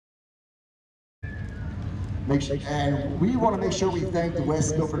And we want to make sure we thank the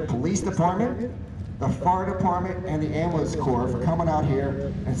West Milford Police Department, the Fire Department, and the Ambulance Corps for coming out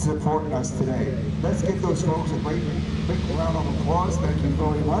here and supporting us today. Let's give those folks a great round of applause. Thank you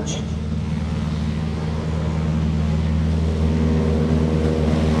very much.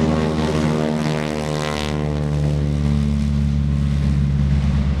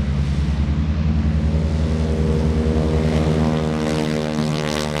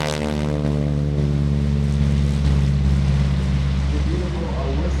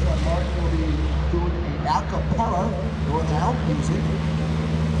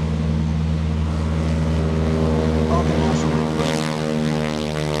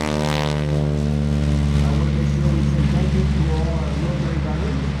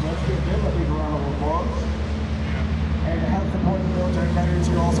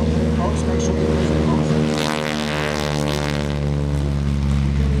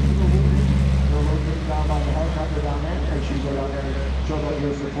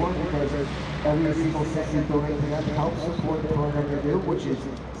 Which is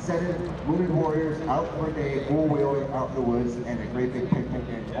sending wounded warriors out for a day, four-wheeling out in the woods, and a great big picnic,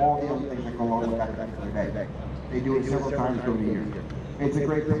 and all the other things that go along with that particular day. They do it several times during the year. It's a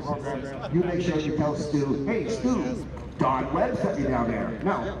great big program. You make sure you tell Stu, hey Stu, Don Webb sent you down there.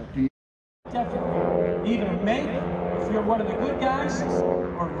 No. Definitely. Either make if you're one of the good guys,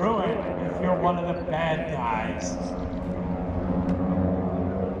 or ruin if you're one of the bad guys.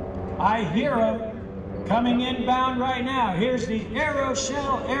 I hear him. Coming inbound right now, here's the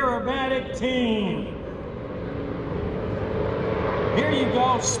Aeroshell Aerobatic Team. Here you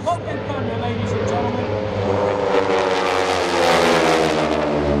go, smoke and thunder, ladies and gentlemen.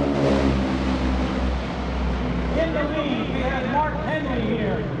 In the lead, we have Mark Henley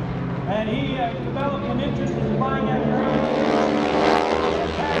here, and he developed an interest in flying aircraft, a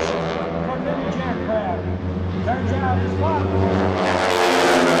passion for vintage aircraft. Turns out his father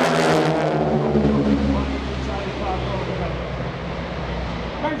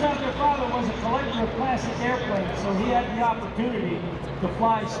Turns out their father was a collector of classic airplanes, so he had the opportunity to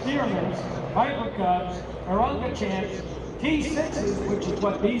fly Stearmans, Piper Cubs, Aeroshell Champs, T-6s, which is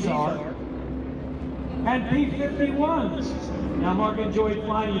what these are, and P-51s. Now Mark enjoyed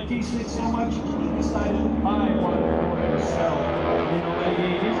flying the T-6 so much, he decided to buy one for himself in the late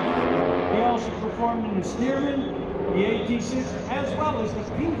 80s. He also performed in the Stearman, the AT-6, as well as the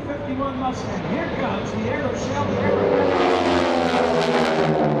P-51 Mustang. Here comes the Aeroshell Aerobatic.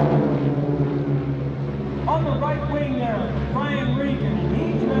 On the right wing there, Bryan Regan,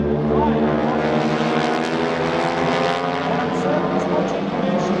 he's been flying. And I'm certain as much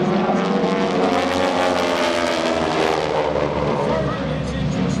information as possible. Further his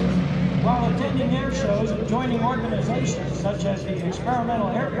interest while attending air shows and joining organizations such as the Experimental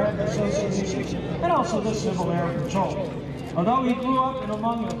Aircraft Association and also the Civil Air Patrol. Although he grew up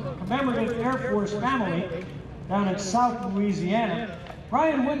among a commemorative Air Force family down in South Louisiana,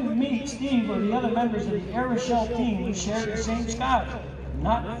 Bryan wouldn't meet Steve or the other members of the Aeroshell team who shared the same skies.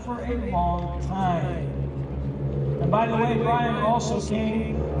 Not for a long time. And by the way, Bryan also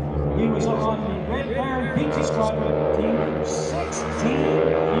came, he was on the Red Baron Pizza Squadron team for 16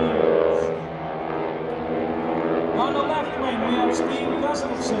 years. On the left wing, we have Steve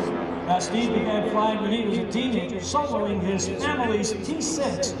Gustafson. Now, Steve began flying when he was a teenager, soloing his family's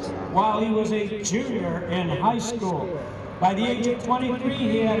T-6 while he was a junior in high school. By the age of 23,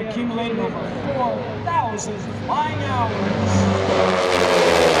 he had accumulated over 4,000 flying hours.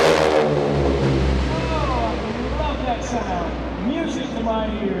 Oh, I love that sound. Music to my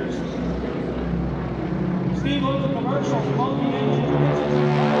ears. Steve owns a commercial multi-engine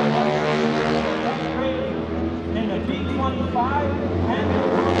upgraded in the B-25 and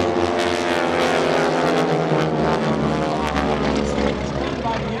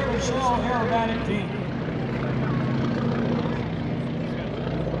by the Aeroshell Aerobatic Team.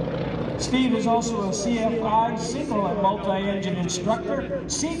 Steve is also a CFI single and multi-engine instructor,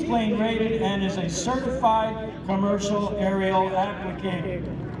 seaplane rated, and is a certified commercial aerial applicator.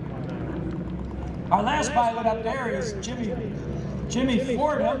 Our last pilot up there is Jimmy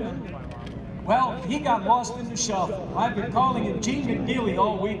Fordham. Well, he got lost in the shuffle. I've been calling him Gene McNeely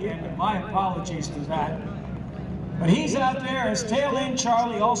all weekend, and my apologies to that. But he's out there as tail end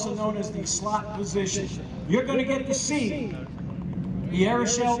Charlie, also known as the slot position. You're going to get to see the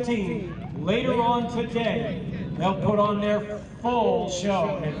Aeroshell team later on today. They'll put on their full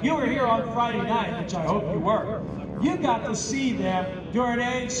show. And if you were here on Friday night, which I hope you were, you got to see them during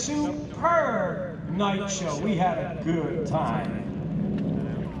a superb night show. We had a good time.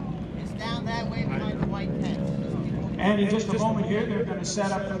 It's down that way behind the white tent. And in just a moment here, they're going to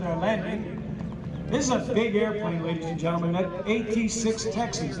set up for their landing. This is a big airplane, ladies and gentlemen. That T-6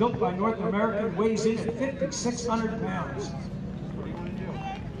 Texans, built by North American, weighs in at 5,600 pounds.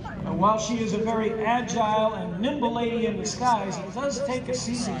 And while she is a very agile and nimble lady in the skies, it does take a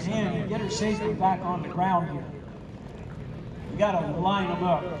seasoned hand to get her safely back on the ground here. You gotta line them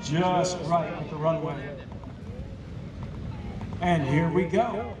up just right with the runway. And here we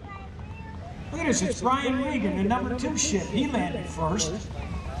go. Look at this, it's Bryan Regan, the number 2 ship. He landed first.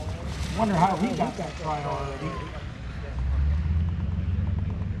 Wonder how he got that try already.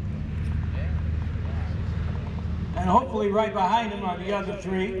 And hopefully right behind him are the other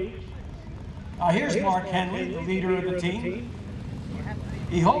 3. Here's Mark Henley, the leader of the team.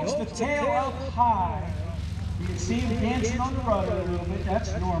 He holds the tail up high. You can see him dancing on the rudder a little bit,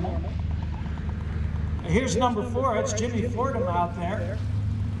 that's normal. Here's number 4, it's Jimmy Fordham out there.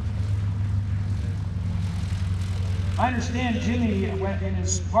 I understand Jimmy, in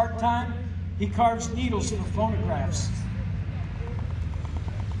his part-time, he carves needles for phonographs.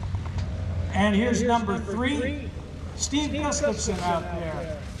 And here's number 3, Steve Gustafson out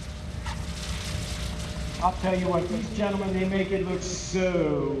there. I'll tell you what, these gentlemen, they make it look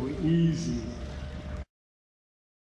so easy.